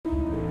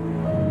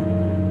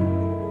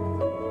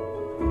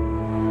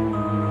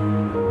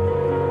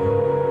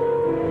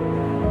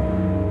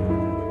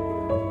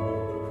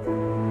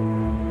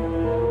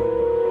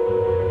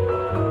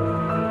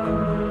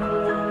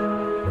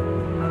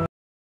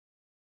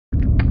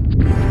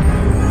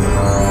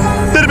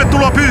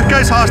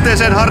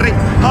Pyyhkäishaasteeseen, Harry.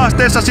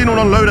 Haasteessa sinun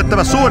on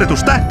löydettävä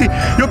suoritustähti,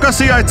 joka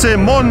sijaitsee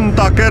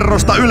monta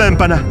kerrosta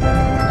ylempänä.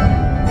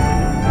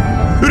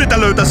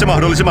 Yritä löytää se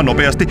mahdollisimman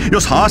nopeasti.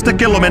 Jos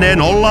haastekello menee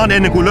nollaan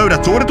ennen kuin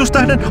löydät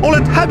suoritustähden,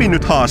 olet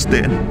hävinnyt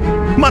haasteen.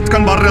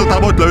 Matkan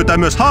varrelta voit löytää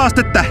myös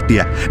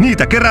haastetähtiä.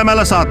 Niitä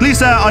keräämällä saat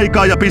lisää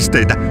aikaa ja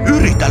pisteitä.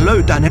 Yritä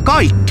löytää ne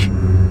kaikki.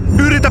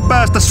 Yritä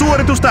päästä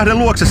suoritustähden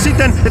luokse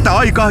siten, että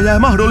aikaa jää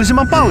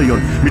mahdollisimman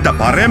paljon. Mitä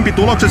parempi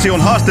tuloksesi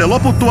on haasteen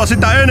loputtua,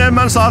 sitä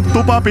enemmän saat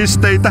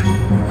tupapisteitä.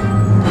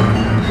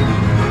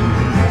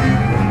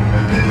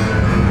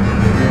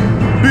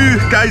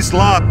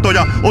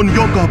 Pyyhkäislaattoja on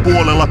joka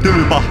puolella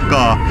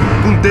Tylypahkaa.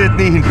 Kun teet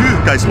niihin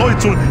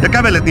pyyhkäisloitsun ja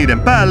kävelet niiden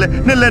päälle,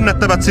 ne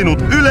lennättävät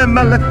sinut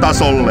ylemmälle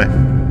tasolle.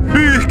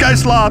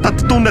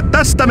 Pyyhkäislaatat tunnet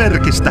tästä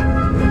merkistä.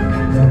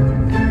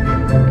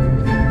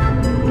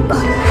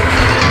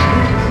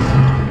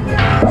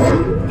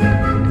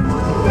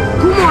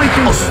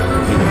 Kumoitus!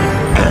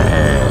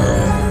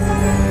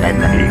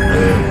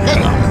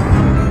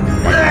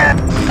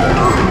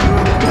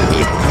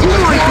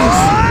 Kumoitus!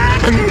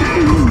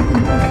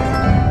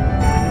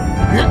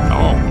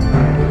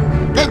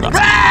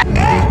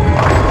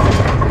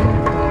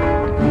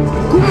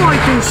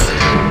 Kumoitus!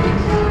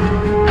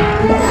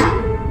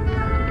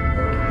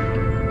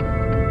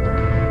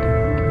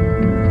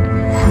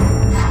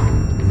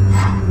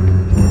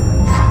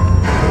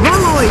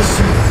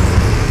 Valoisu!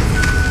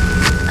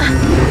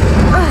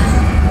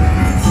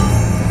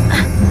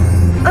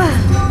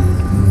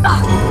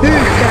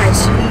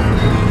 Pyyhkäis!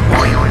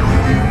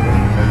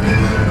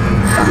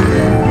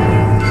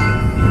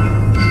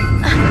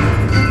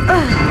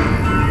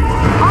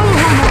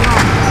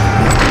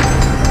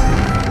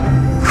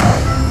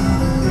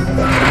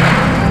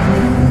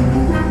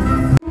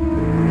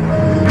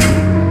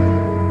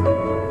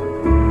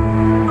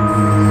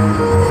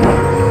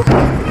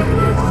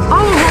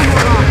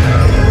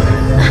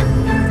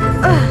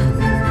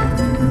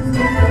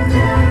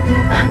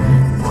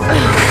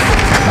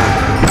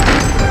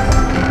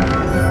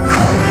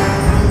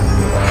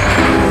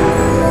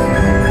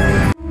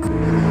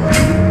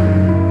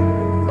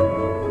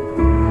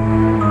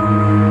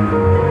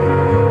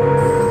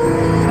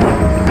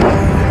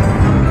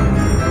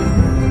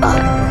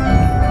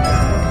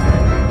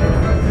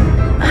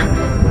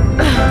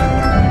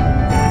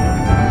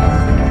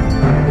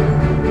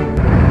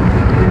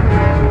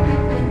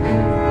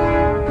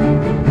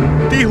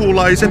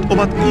 Tihulaiset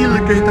ovat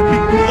ilkeitä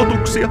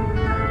pikkuotuksia.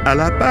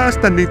 Älä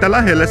päästä niitä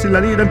lähelle,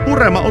 sillä niiden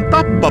purema on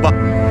tappava.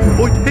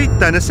 Voit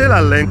heittää ne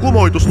selälleen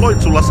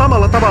kumoitusloitsulla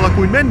samalla tavalla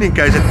kuin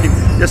menninkäisetkin,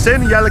 ja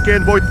sen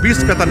jälkeen voit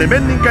viskata ne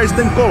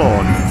menninkäisten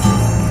koloon.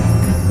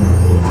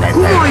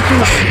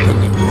 Kumoitus!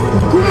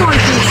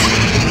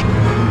 Kumoitus!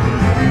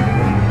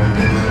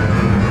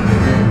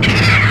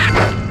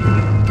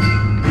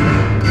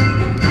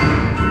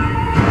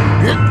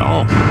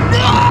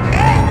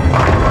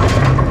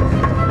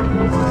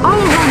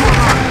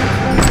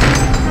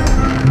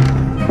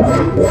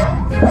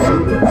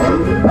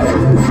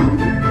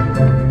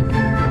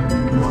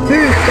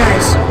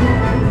 Pyyhkäis!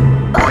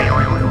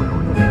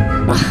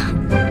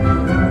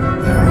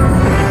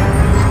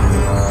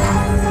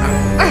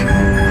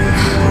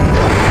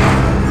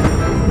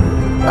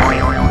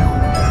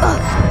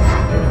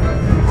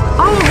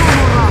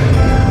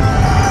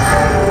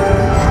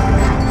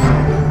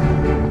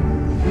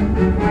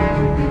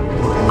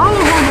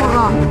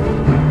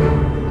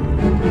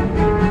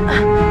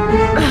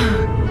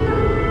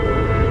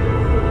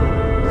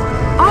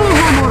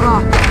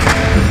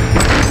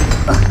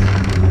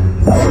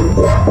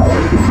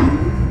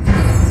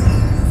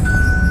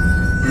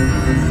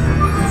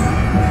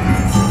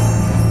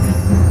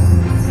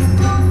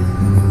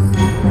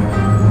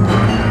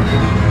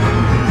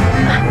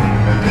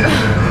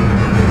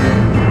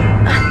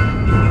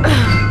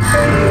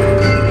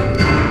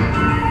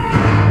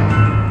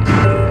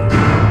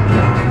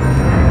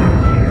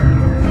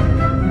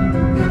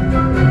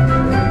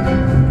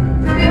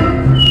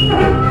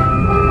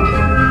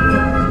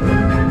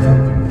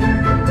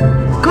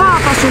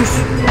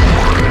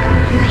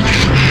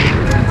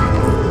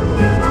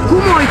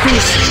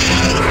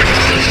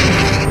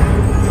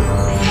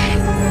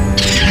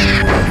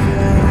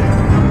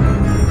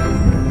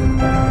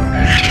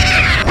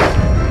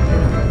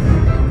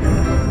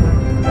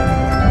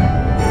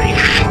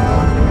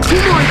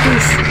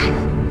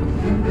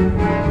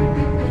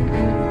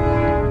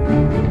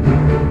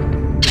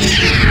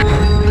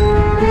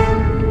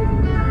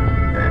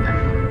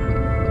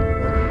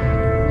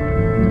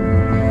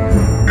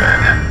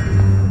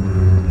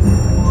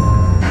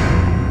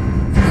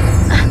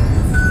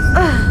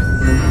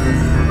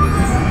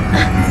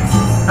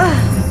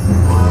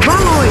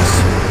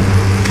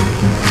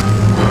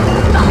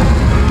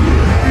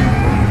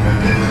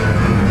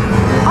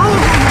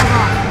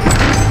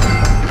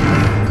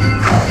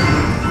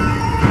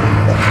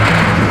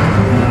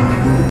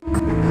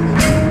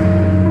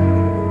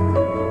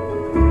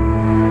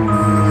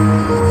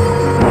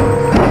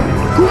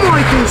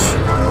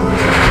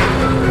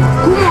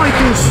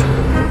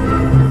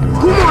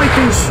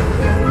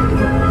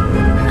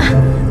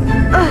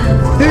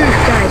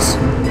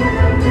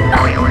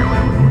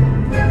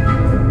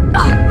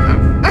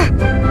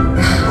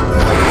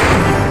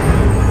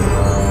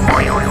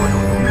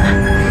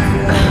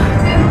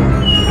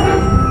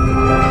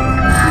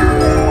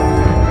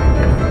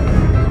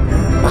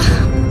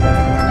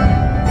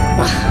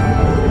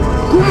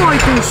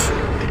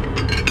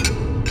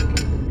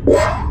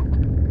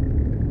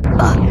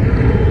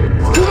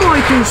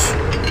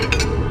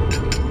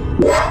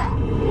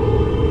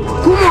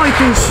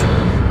 Kumoitus!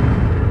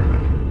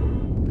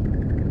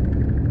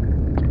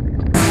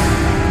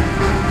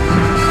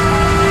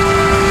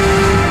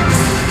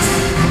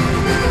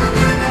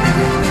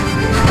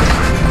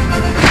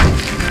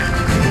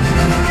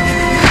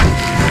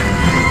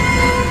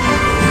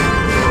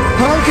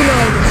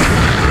 Halkinautus!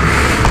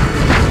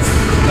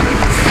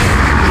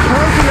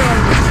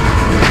 Halkinautus!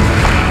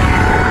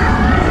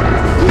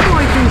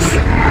 Kumoitus!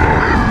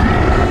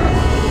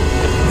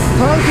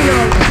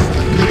 Halkinautus!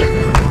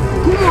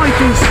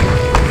 Kumoitus!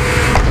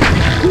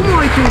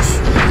 Kumoitus!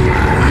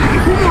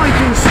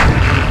 Kumoitus!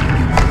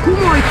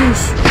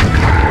 Kumoitus!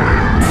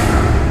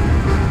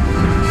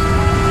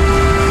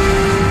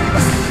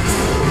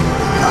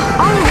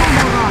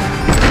 Alhomora!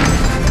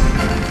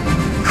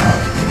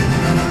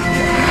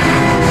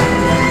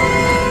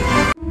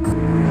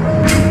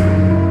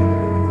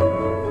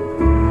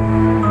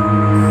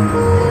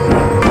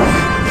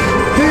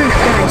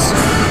 Pyyhkäis!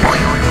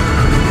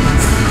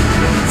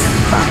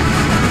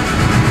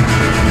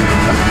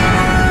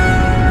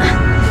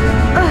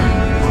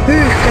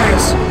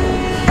 Pyyhkäis!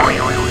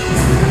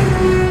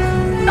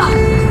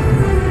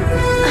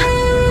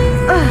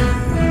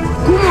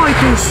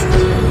 Kumoitus!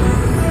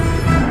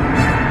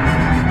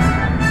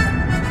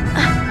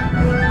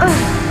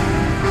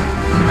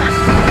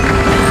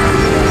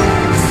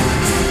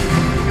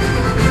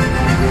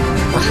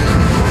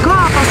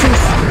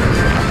 Kaapasus!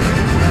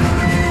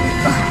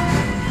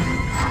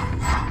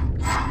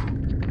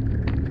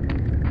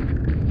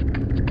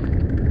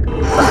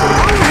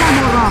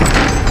 Alhomora!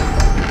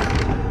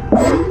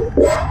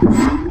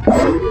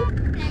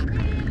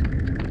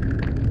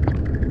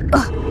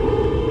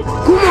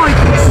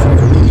 Kumoitus!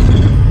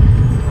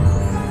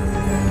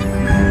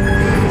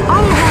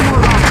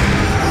 Alhomora!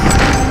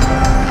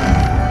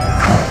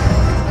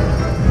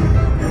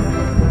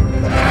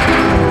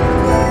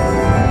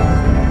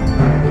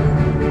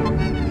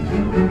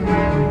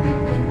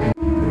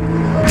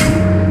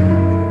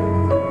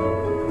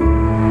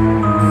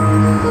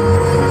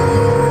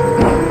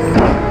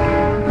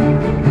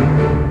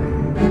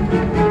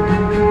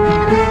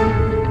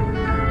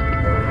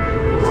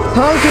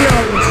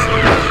 Halkinautus!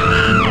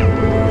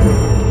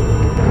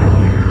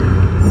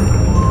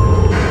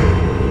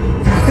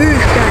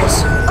 Pyyhkäis!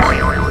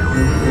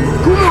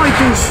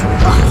 Kumoitus!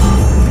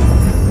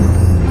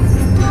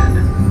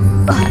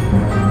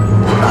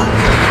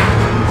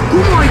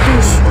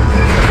 Kumoitus!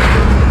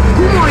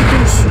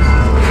 Kumoitus!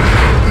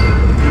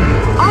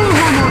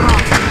 Alhomora!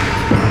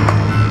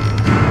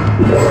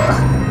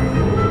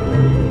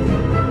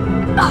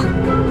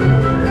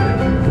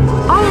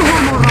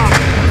 Alhomora!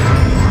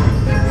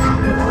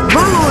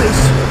 Valois!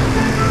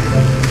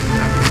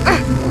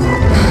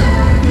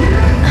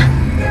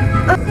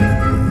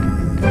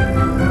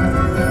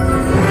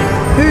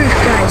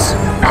 Pyyhkäis!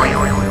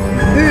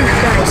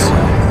 Pyyhkäis!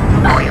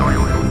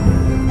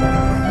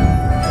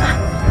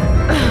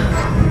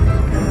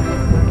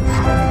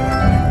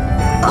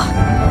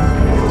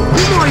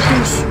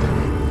 Kumoitus!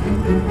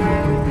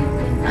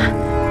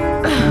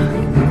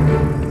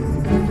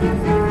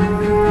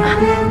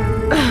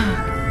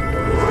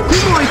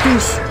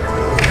 Kumoitus!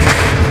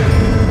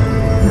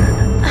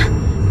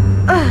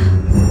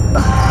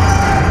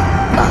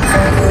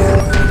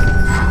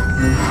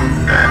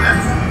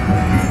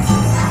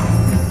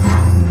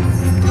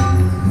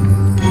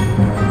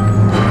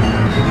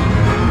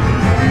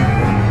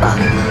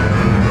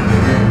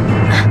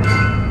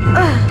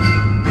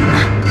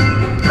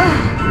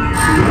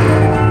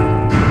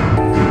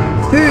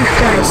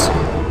 Pyyhkäis!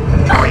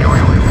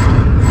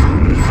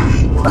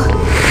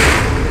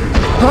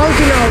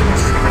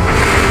 Halkinautus!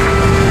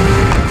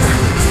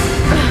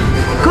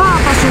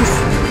 Kaapasus!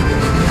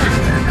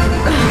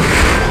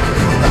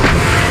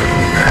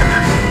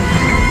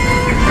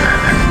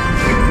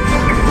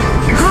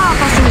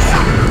 Kaapasus!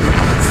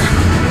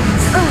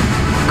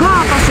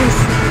 Kaapasus!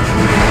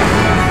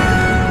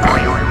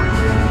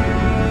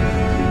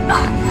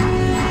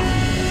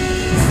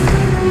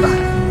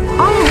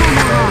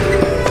 Alhomora!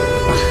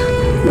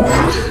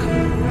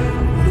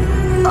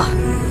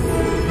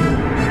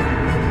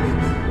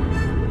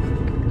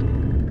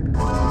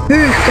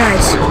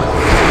 Pyyhkäis!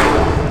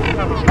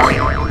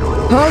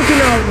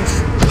 Halkinautus!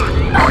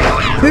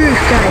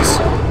 Pyyhkäis!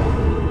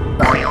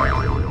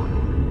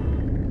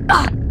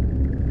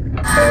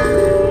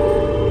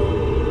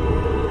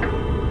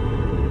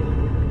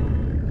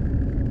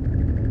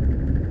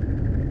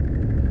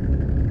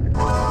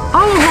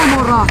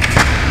 Alhomora!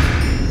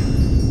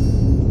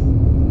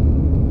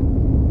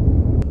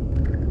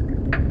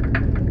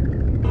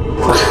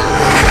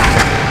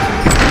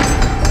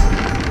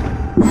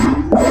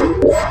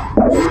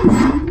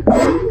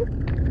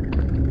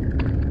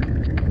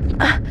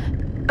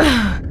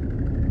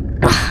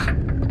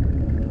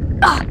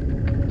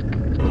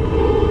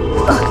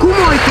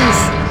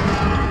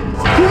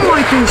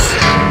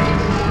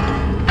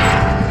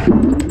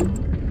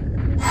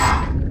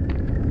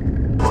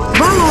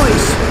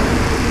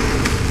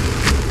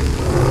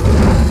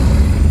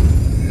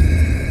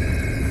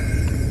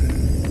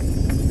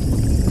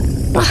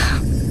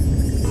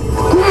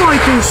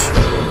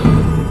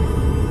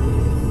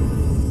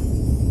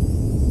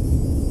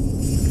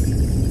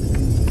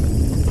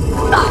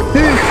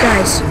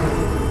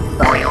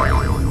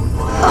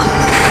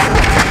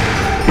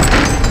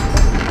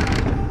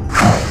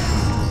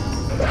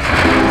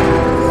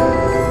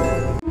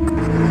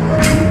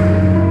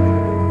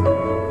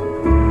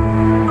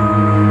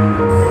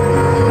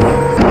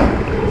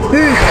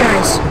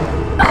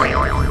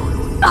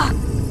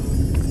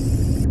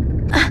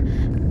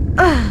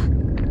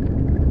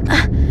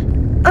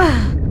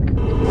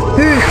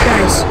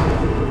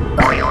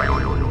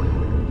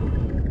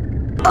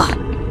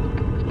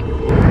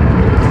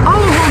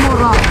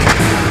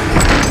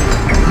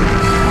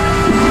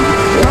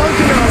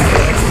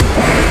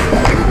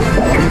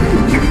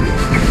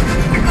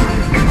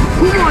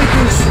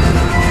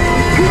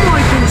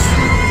 Kumoitus.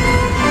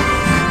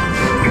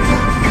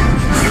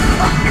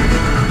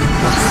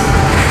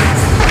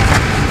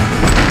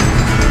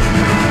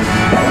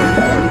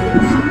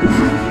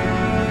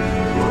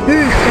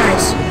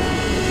 Pyyhkäis.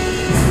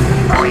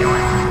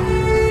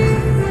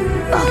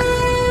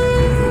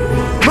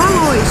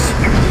 Valois.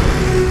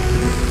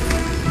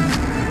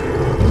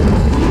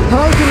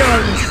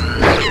 Halkinaulus.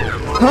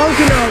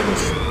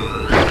 Halkinaulus.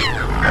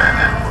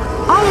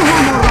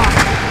 Alhomora.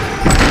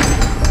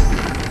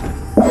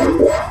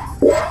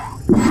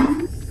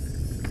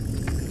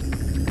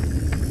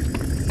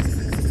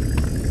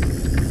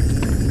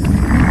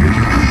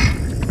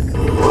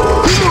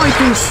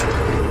 Kumoitus.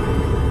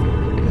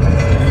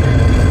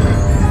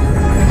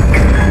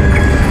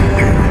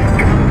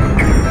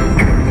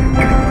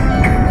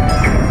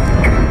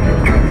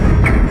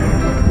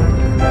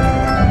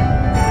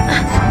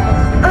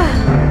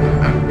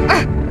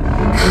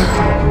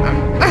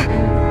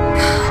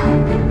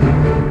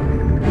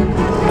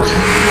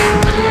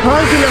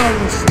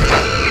 Halkinaulus.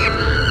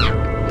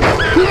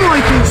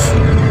 Kumoitus.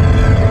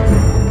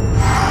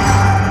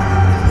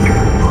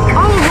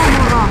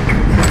 Alhomora.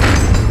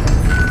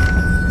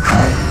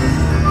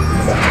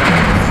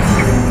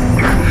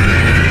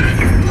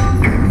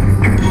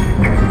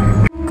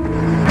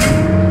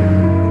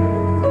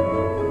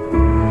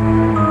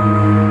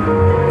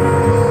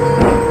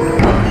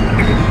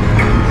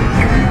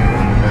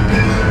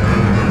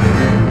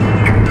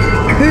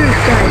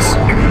 Pyyhkäis.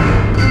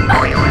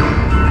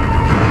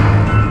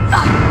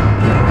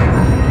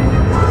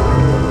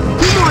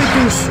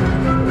 Kumoitus.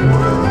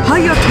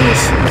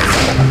 Hajotus.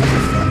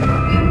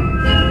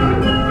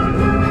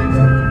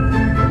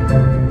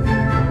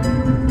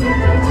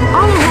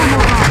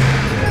 Alhomora.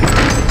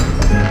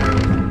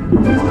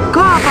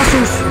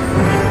 Kaapasus.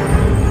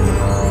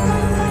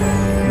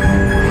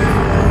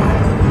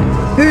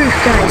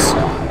 Pyyhkäis.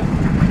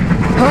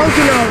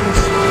 Halkinaulus.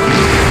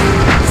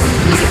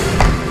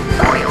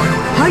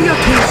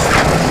 Hajotus.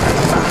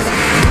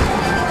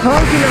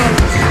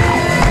 Halkinaulus.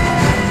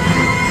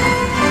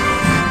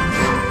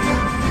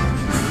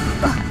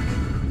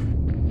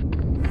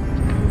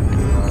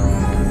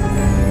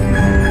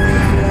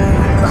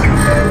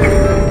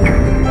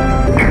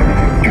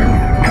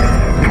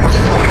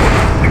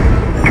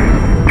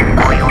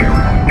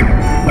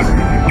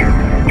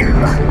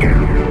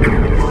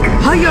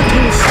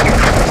 Hajotus.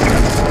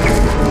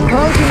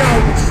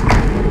 Halkinaulus.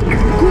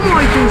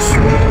 Kumoitus.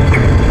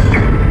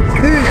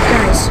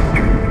 Pyyhkäis.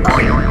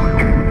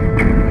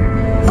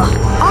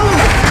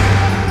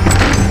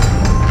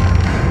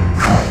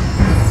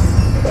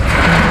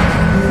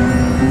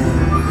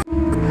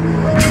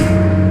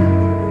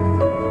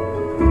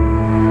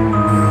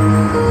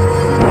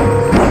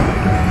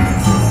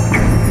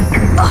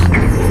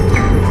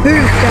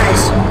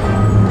 Pyyhkäis.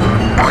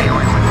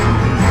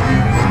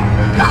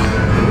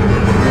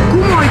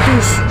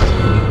 Kumoitus.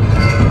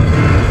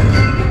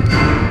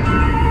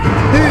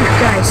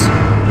 Pyyhkäis.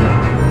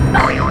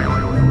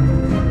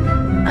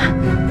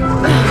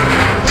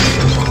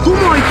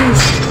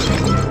 Kumoitus.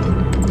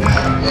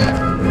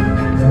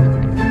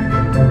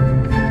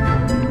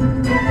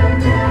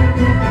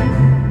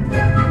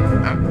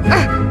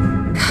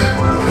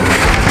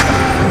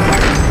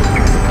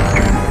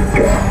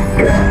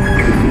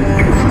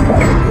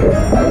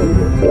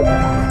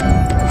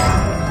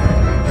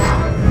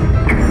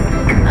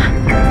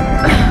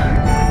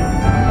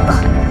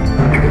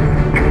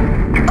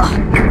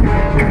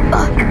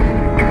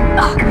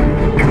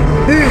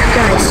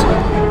 Pyyhkäis.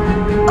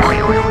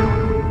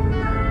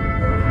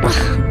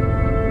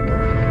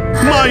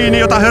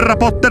 Mainiota, herra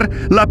Potter!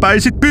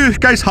 Läpäisit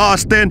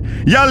pyyhkäishaasteen.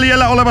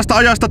 Jäljellä olevasta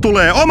ajasta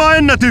tulee oma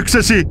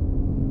ennätyksesi!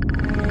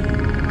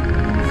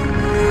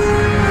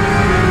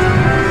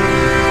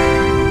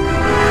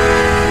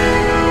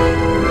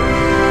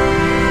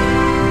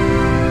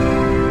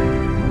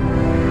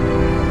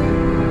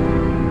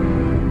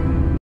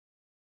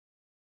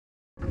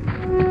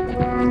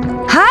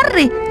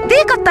 Harry,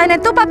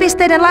 viikoittainen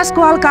tupapisteiden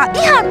lasku alkaa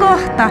ihan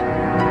kohta.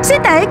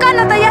 Sitä ei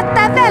kannata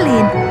jättää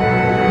väliin.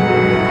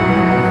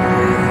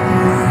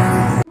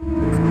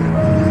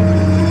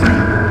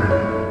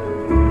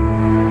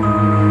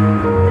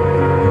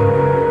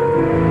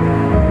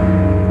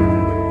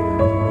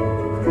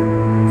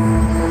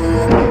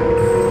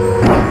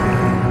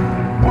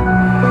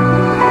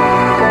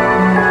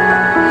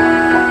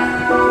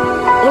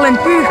 Olen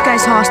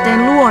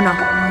pyyhkäishaasteen luona.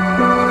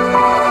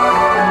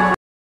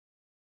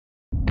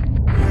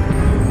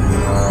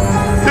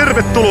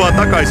 Tervetuloa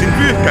takaisin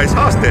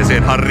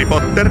pyyhkäishaasteeseen, Harry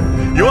Potter.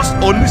 Jos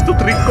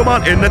onnistut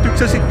rikkomaan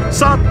ennätyksesi,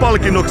 saat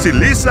palkinnoksi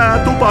lisää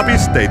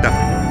tupapisteitä.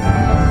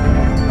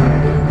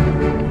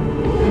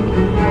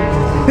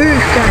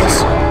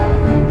 Pyyhkäis.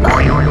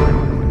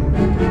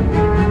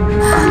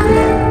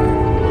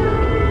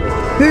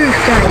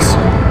 Pyyhkäis.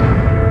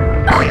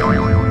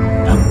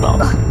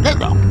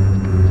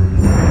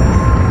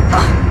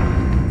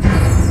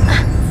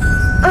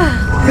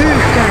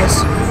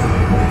 Pyyhkäis.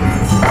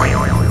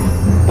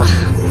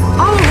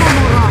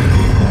 Alhomora.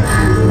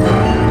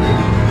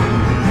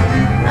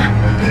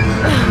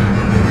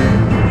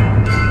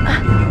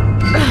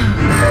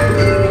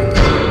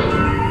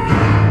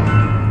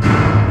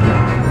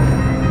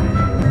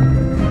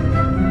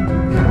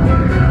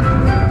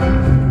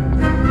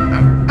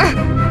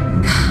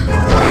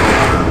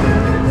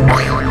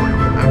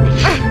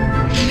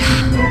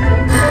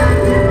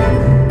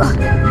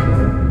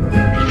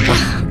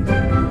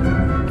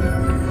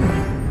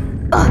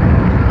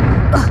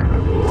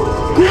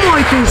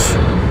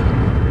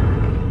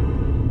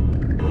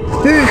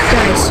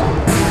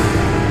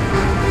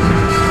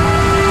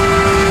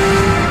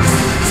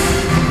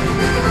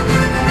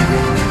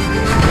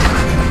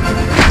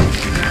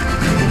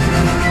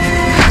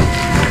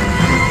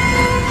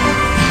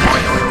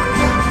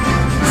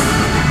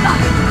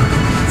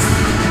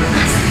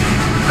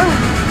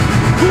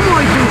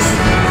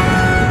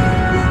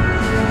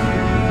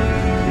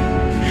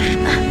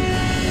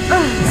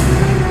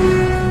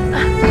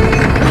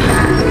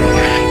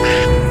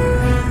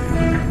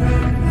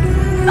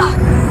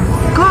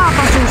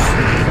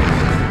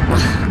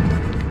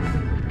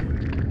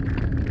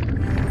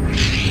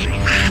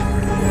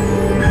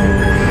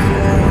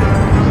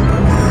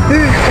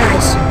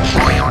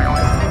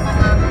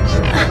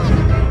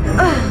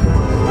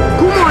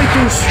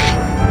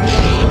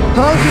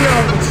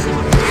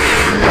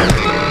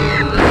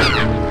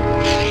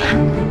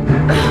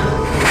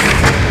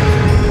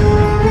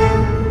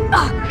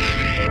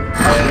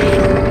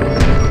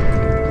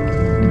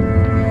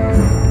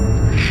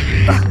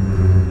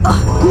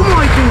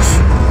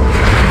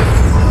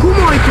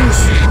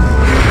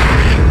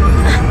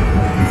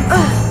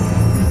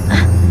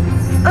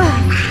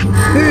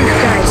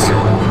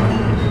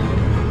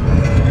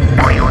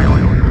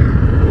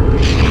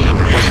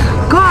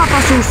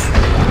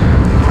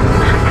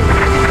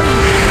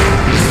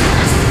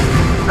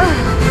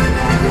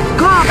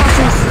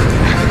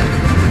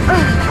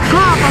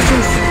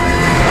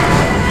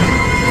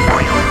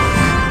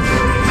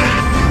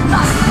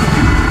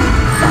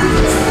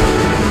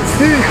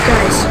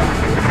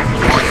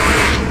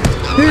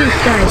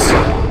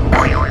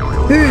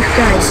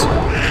 Pyyhkäis.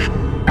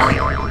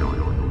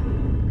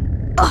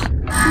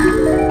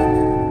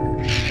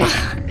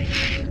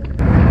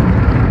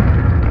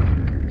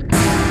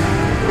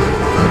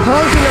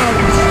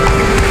 Halkinautus.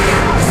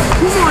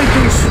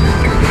 Humoitus.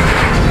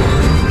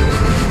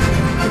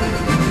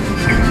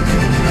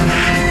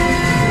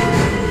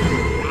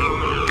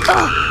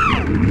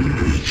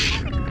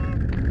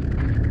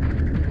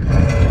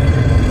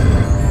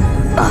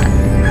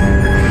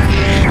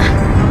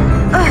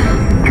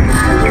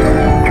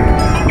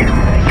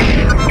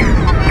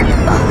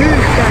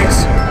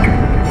 Pyyhkäis.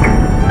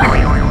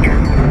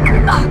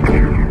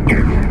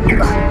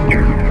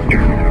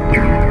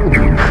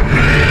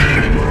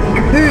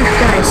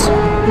 Pyyhkäis.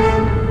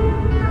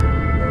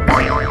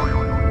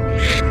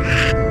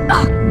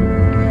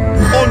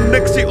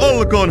 Onneksi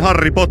olkoon,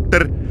 Harry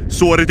Potter!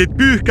 Suoritit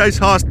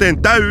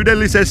pyyhkäishaasteen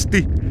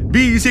täydellisesti.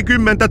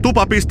 50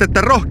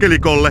 tupapistettä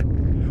rohkelikolle.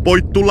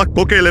 Voit tulla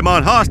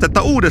kokeilemaan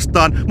haastetta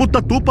uudestaan,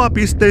 mutta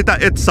tupapisteitä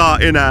et saa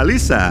enää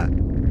lisää.